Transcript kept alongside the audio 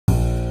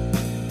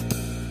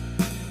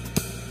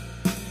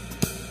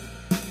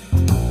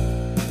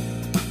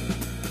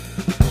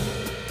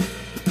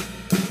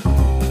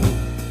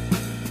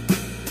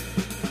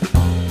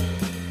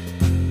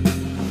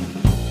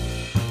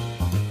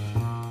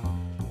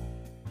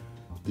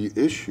The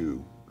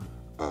issue,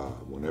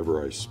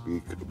 whenever I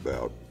speak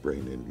about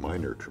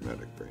minor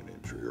traumatic brain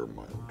injury or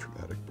mild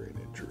traumatic brain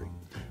injury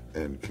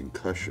and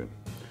concussion,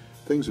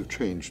 things have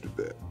changed a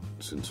bit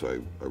since I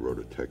wrote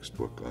a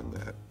textbook on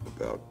that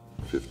about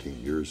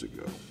 15 years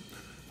ago.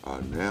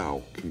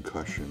 Now,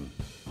 concussion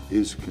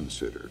is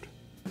considered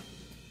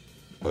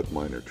a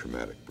minor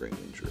traumatic brain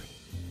injury.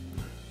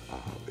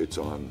 It's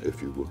on,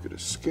 if you look at a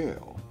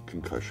scale,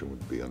 concussion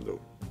would be on the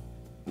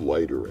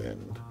lighter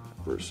end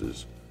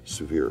versus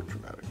severe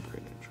traumatic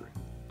brain injury.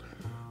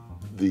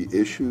 The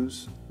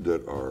issues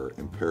that are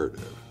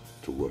imperative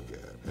to look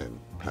at, and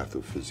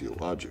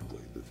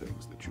pathophysiologically, the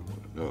things that you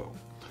want to know,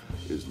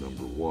 is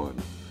number one,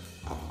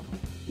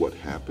 what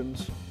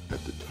happens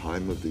at the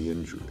time of the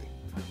injury.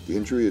 The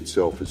injury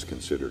itself is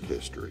considered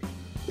history.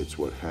 It's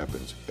what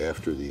happens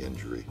after the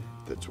injury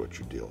that's what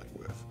you're dealing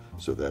with.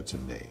 So that's a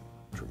name,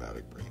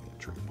 traumatic brain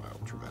injury,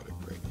 mild traumatic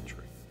brain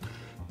injury.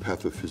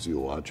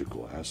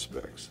 Pathophysiological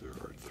aspects, there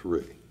are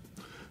three.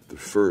 The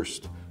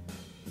first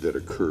that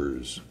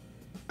occurs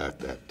at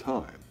that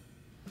time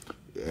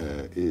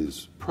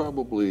is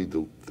probably,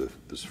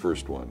 this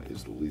first one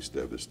is the least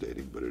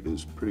devastating, but it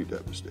is pretty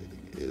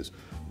devastating, is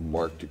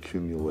marked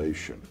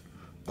accumulation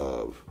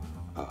of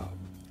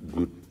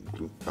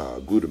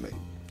glutamate,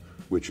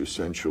 which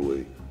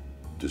essentially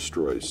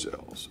destroys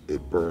cells.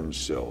 It burns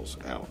cells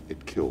out.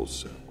 It kills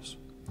cells,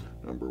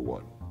 number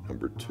one.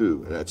 Number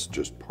two, and that's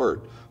just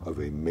part of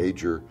a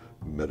major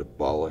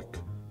metabolic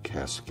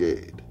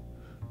cascade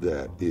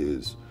that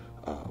is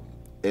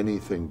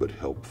anything but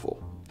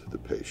helpful to the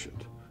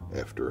patient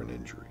after an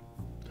injury.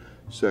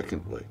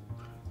 Secondly,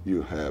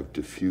 you have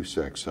diffuse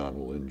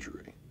axonal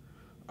injury,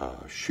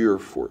 shear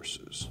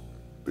forces,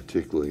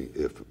 particularly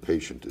if a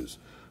patient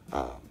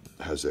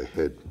has a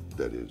head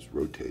that is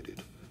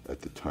rotated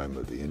at the time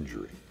of the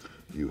injury.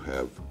 You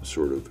have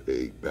sort of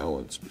a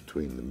balance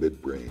between the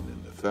midbrain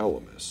and the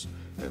thalamus,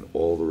 and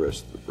all the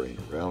rest of the brain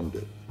around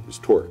it is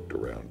torqued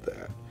around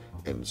that.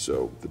 And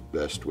so the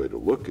best way to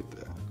look at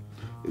that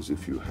is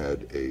if you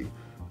had a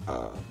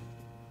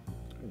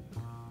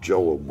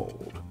jello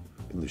mold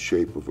in the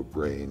shape of a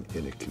brain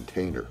in a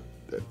container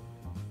that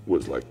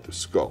was like the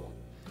skull,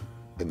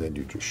 and then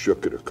you just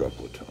shook it a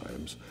couple of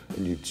times,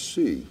 and you'd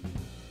see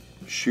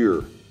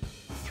shear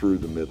through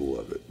the middle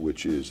of it,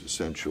 which is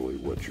essentially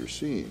what you're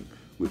seeing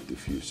with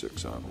diffuse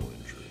axonal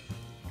injury.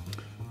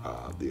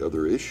 The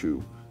other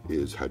issue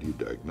is, how do you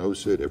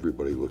diagnose it?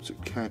 Everybody looks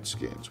at CAT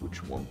scans,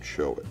 which won't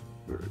show it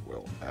very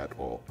well at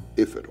all,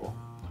 if at all.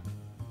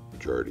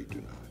 Majority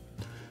do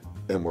not.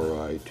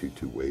 MRI,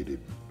 T2 weighted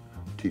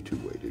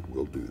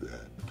will do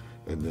that.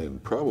 And then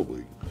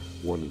probably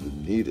one of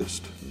the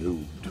neatest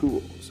new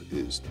tools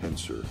is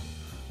tensor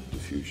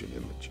diffusion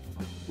imaging,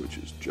 which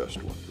is just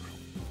wonderful.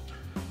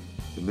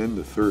 And then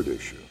the third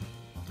issue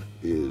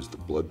is the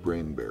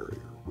blood-brain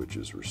barrier, which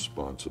is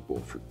responsible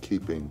for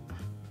keeping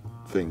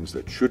things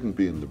that shouldn't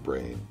be in the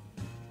brain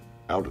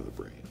out of the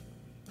brain,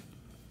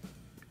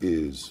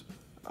 is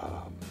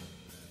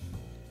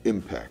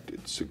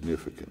impacted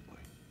significantly.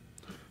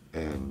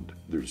 And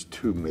there's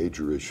two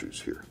major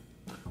issues here.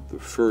 The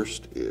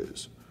first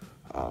is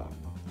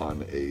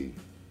on a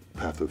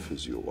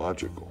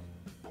pathophysiological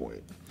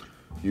point,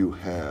 you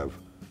have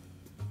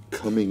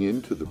coming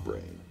into the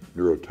brain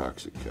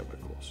neurotoxic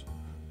chemicals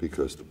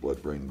because the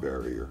blood-brain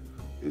barrier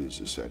is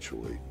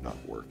essentially not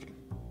working.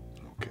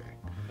 Okay.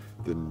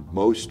 The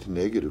most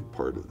negative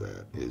part of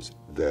that is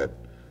that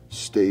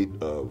state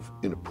of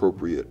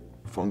inappropriate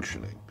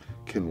functioning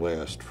can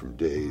last from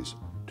days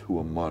to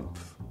a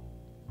month.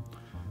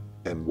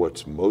 And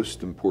what's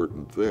most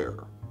important there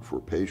for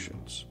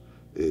patients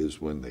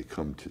is when they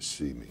come to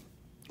see me,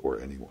 or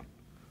anyone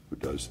who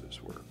does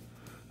this work,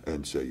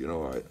 and say, you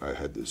know, I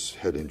had this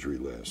head injury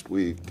last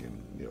week, and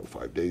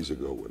 5 days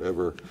ago,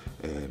 whatever,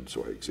 and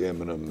so I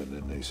examine them, and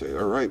then they say,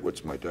 all right,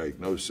 what's my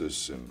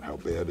diagnosis, and how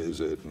bad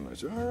is it? And I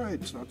say, all right,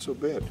 it's not so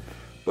bad.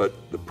 But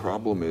the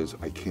problem is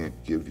I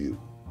can't give you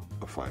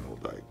a final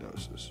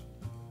diagnosis.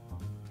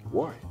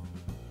 Why?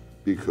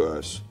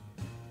 Because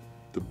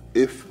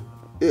if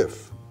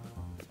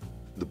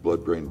the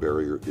blood-brain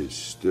barrier is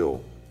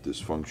still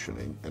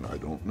dysfunctioning, and I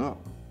don't know,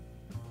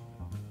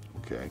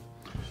 okay,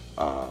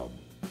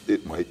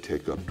 it might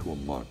take up to a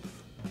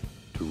month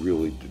to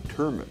really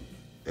determine,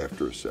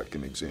 after a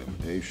second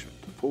examination,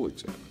 the full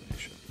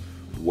examination,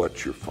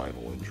 what your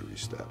final injury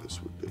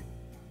status would be.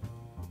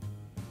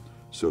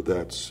 So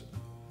that's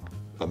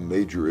a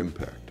major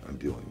impact on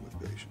dealing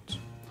with patients.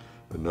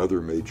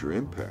 Another major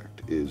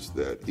impact is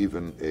that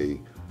even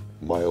a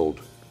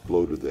mild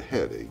blow to the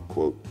head, a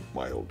quote,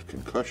 mild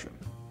concussion,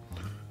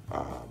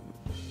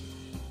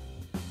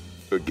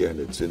 again,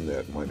 it's in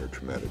that minor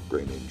traumatic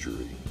brain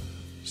injury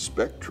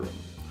spectrum,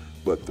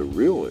 but the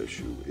real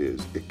issue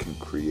is it can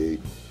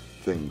create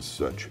things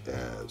such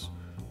as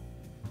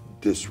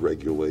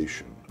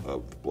dysregulation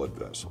of the blood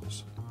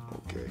vessels,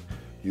 okay?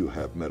 You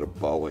have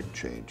metabolic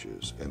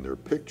changes, and there are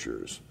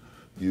pictures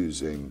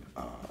using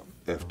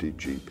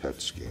FDG PET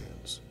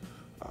scans,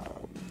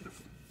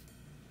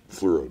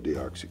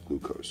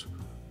 fluorodeoxyglucose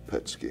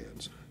PET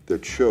scans,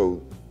 that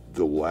show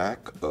The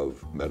lack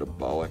of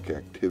metabolic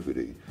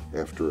activity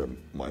after a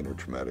minor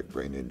traumatic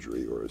brain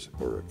injury or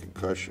a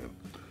concussion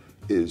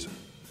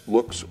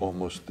looks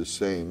almost the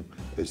same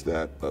as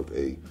that of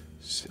a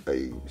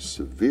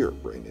severe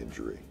brain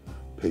injury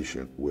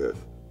patient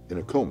in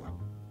a coma,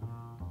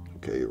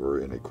 okay, or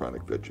in a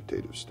chronic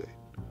vegetative state,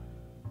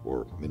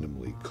 or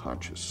minimally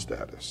conscious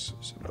status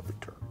is another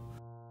term.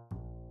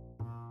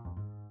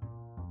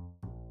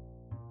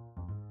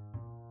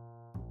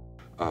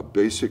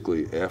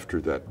 Basically, after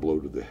that blow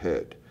to the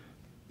head,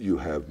 you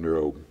have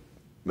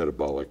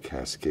neurometabolic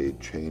cascade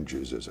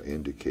changes, as I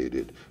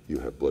indicated. You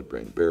have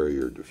blood-brain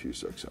barrier,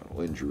 diffuse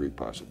axonal injury,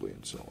 possibly,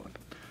 and so on.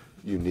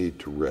 You need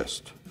to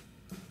rest.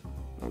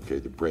 Okay,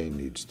 the brain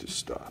needs to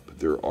stop.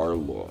 There are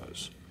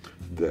laws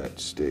that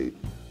state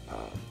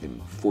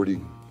in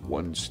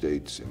 41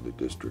 states in the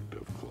District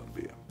of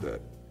Columbia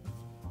that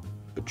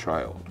a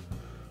child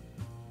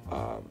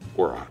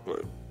or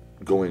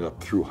going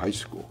up through high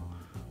school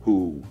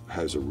who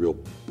has a real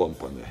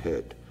bump on the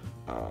head,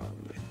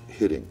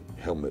 hitting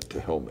helmet to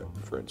helmet,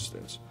 for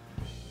instance,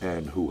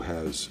 and who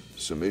has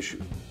some issue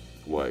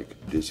like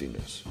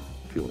dizziness,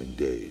 feeling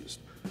dazed,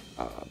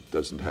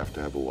 doesn't have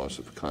to have a loss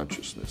of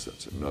consciousness.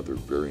 That's another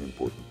very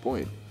important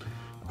point.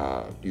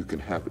 You can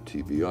have a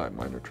TBI,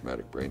 minor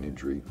traumatic brain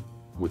injury,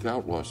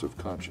 without loss of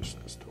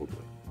consciousness,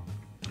 totally.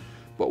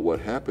 But what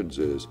happens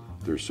is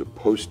they're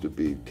supposed to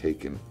be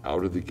taken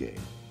out of the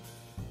game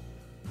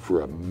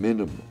for a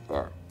minimum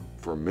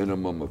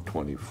of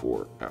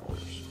 24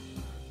 hours.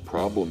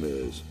 Problem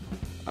is,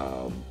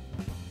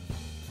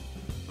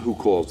 who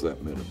calls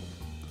that minimum?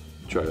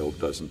 Child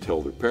doesn't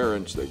tell their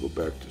parents. They go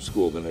back to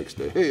school the next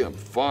day. Hey, I'm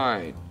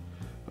fine.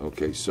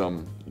 Okay,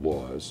 some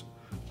laws,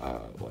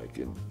 like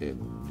in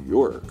New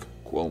York,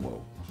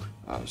 Cuomo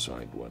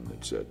signed one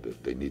that said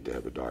that they need to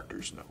have a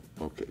doctor's note.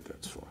 Okay,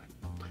 that's fine.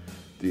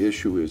 The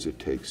issue is it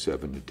takes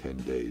 7 to 10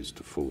 days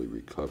to fully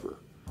recover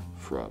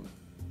from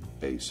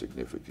a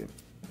significant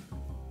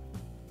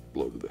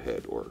blow to the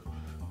head or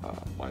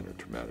minor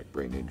traumatic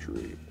brain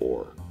injury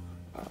or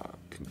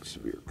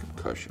severe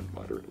concussion,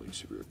 moderately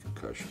severe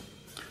concussion.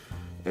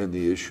 And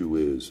the issue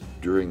is,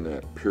 during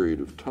that period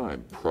of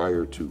time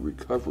prior to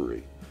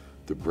recovery,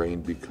 the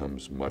brain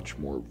becomes much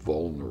more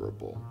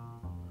vulnerable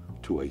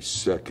to a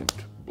second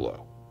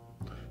blow.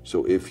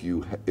 So if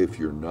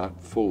you're not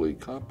fully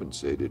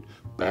compensated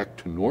back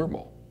to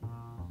normal,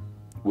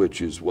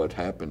 which is what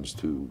happens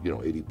to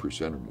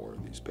 80% or more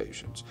of these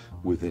patients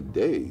within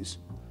days,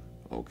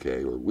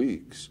 okay, or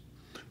weeks,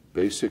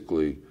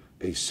 basically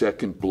a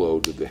second blow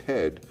to the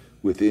head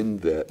within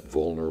that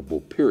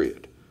vulnerable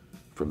period,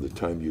 from the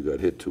time you got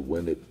hit to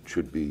when it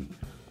should be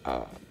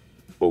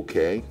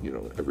okay,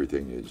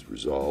 everything is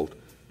resolved.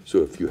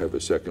 So if you have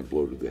a second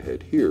blow to the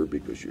head here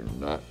because you're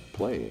not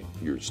playing,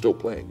 you're still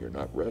playing, you're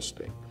not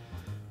resting,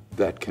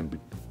 that can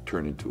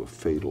turn into a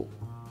fatal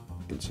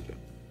incident.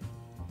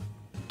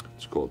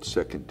 It's called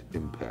second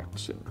impact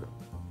syndrome.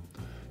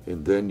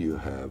 And then you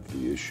have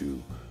the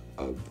issue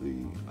of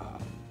the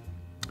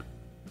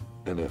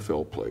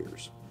NFL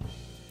players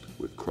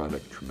with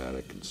chronic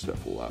traumatic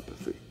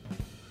encephalopathy.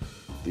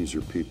 These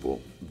are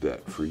people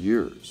that for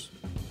years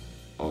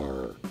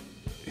are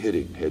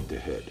hitting head to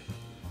head,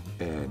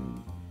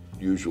 and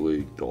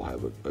usually they'll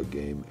have a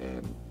game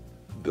and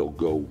they'll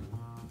go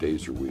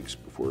days or weeks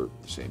before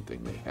the same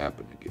thing may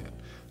happen again.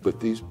 But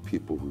these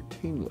people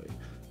routinely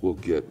will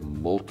get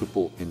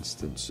multiple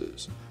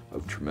instances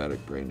of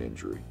traumatic brain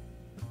injury,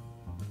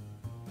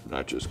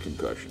 not just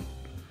concussion.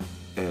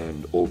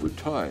 And over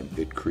time,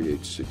 it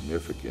creates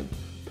significant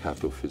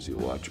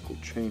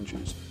pathophysiological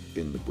changes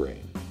in the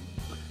brain.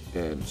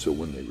 And so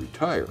when they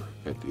retire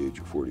at the age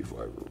of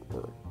 45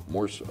 or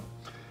more so,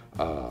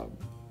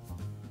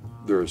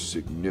 there are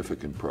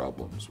significant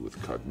problems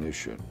with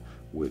cognition,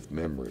 with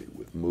memory,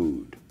 with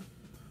mood,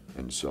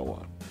 and so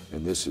on.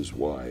 And this is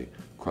why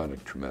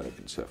chronic traumatic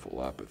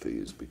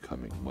encephalopathy is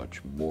becoming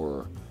much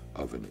more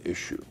of an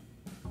issue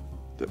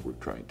that we're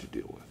trying to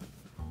deal with.